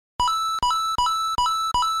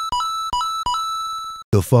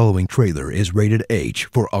The following trailer is rated H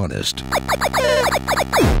for honest.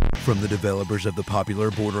 From the developers of the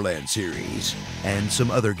popular Borderlands series and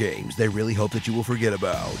some other games they really hope that you will forget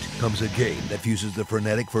about, comes a game that fuses the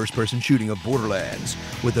frenetic first-person shooting of Borderlands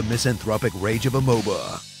with the misanthropic rage of a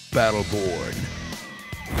MOBA, Battleborn.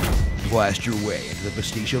 Blast your way into the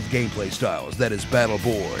pastiche of gameplay styles that is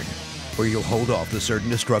Battleborn, where you'll hold off the certain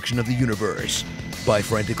destruction of the universe by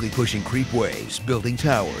frantically pushing creep waves, building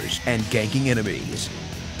towers, and ganking enemies,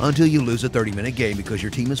 until you lose a 30-minute game because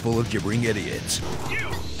your team is full of gibbering idiots.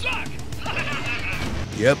 You suck!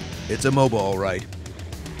 Yep, it's a MOBA alright.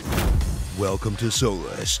 Welcome to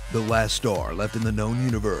Solus, the last star left in the known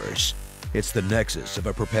universe. It's the nexus of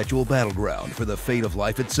a perpetual battleground for the fate of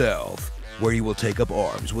life itself, where you will take up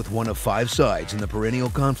arms with one of 5 sides in the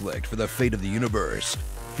perennial conflict for the fate of the universe,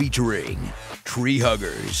 featuring Tree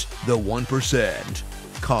Huggers, the 1%,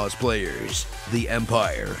 Cosplayers, the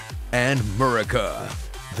Empire, and Murica.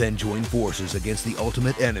 Then join forces against the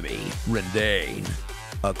ultimate enemy, Rendane,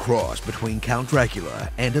 a cross between Count Dracula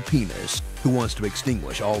and a penis who wants to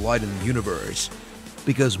extinguish all light in the universe,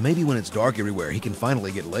 because maybe when it's dark everywhere he can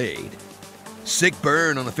finally get laid. Sick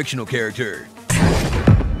burn on the fictional character.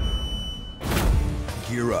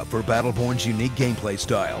 Gear up for Battleborn's unique gameplay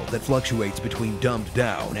style that fluctuates between dumbed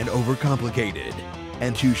down and overcomplicated,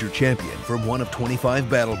 and choose your champion from one of 25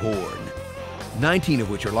 Battleborn, 19 of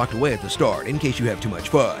which are locked away at the start in case you have too much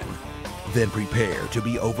fun. Then prepare to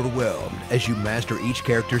be overwhelmed as you master each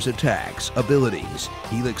character's attacks, abilities,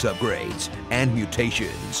 helix upgrades, and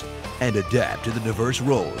mutations, and adapt to the diverse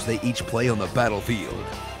roles they each play on the battlefield.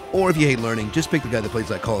 Or if you hate learning, just pick the guy that plays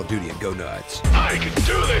like Call of Duty and go nuts. I can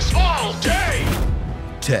do this all day!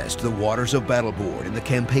 Test the waters of Battleborn in the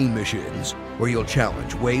campaign missions, where you'll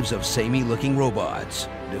challenge waves of samey-looking robots,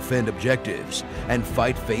 defend objectives, and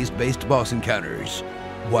fight phase-based boss encounters,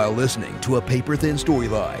 while listening to a paper-thin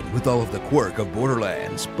storyline with all of the quirk of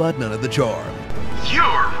Borderlands, but none of the charm. You're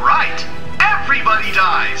right! Everybody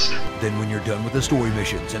dies! Then when you're done with the story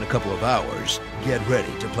missions in a couple of hours, get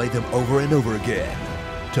ready to play them over and over again,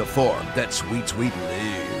 to farm that sweet, sweet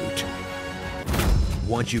loot.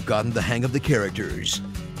 Once you've gotten the hang of the characters,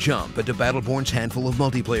 jump into Battleborn's handful of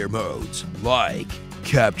multiplayer modes, like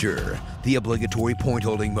Capture, the obligatory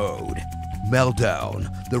point-holding mode,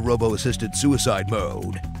 Meltdown, the robo-assisted suicide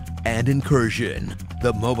mode, and Incursion,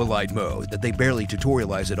 the Mobilite mode that they barely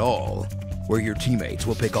tutorialize at all, where your teammates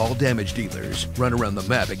will pick all damage dealers, run around the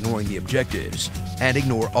map ignoring the objectives, and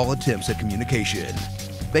ignore all attempts at communication.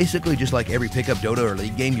 Basically just like every pickup Dota or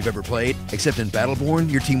League game you've ever played, except in Battleborn,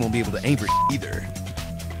 your team won't be able to aim for either.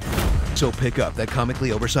 So pick up that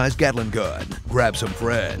comically oversized Gatling gun, grab some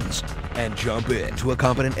friends, and jump into a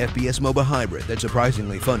competent FPS MOBA hybrid that's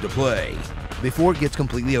surprisingly fun to play, before it gets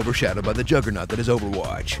completely overshadowed by the juggernaut that is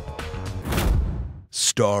Overwatch.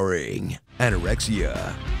 Starring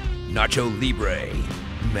Anorexia, Nacho Libre,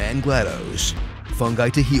 Man GLaDOS, Fungi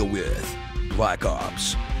to Heal With, Black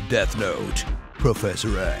Ops, Death Note,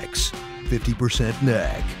 Professor X, 50%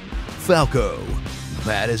 Neck, Falco,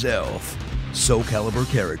 Mad as Elf, Soul Calibur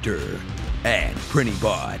Character, and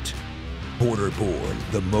Prinibot.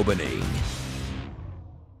 Borderborn, the Mobaning.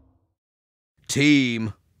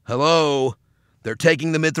 Team, hello? They're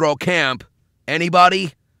taking the Mithril camp.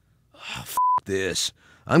 Anybody? Oh, f this.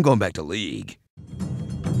 I'm going back to League.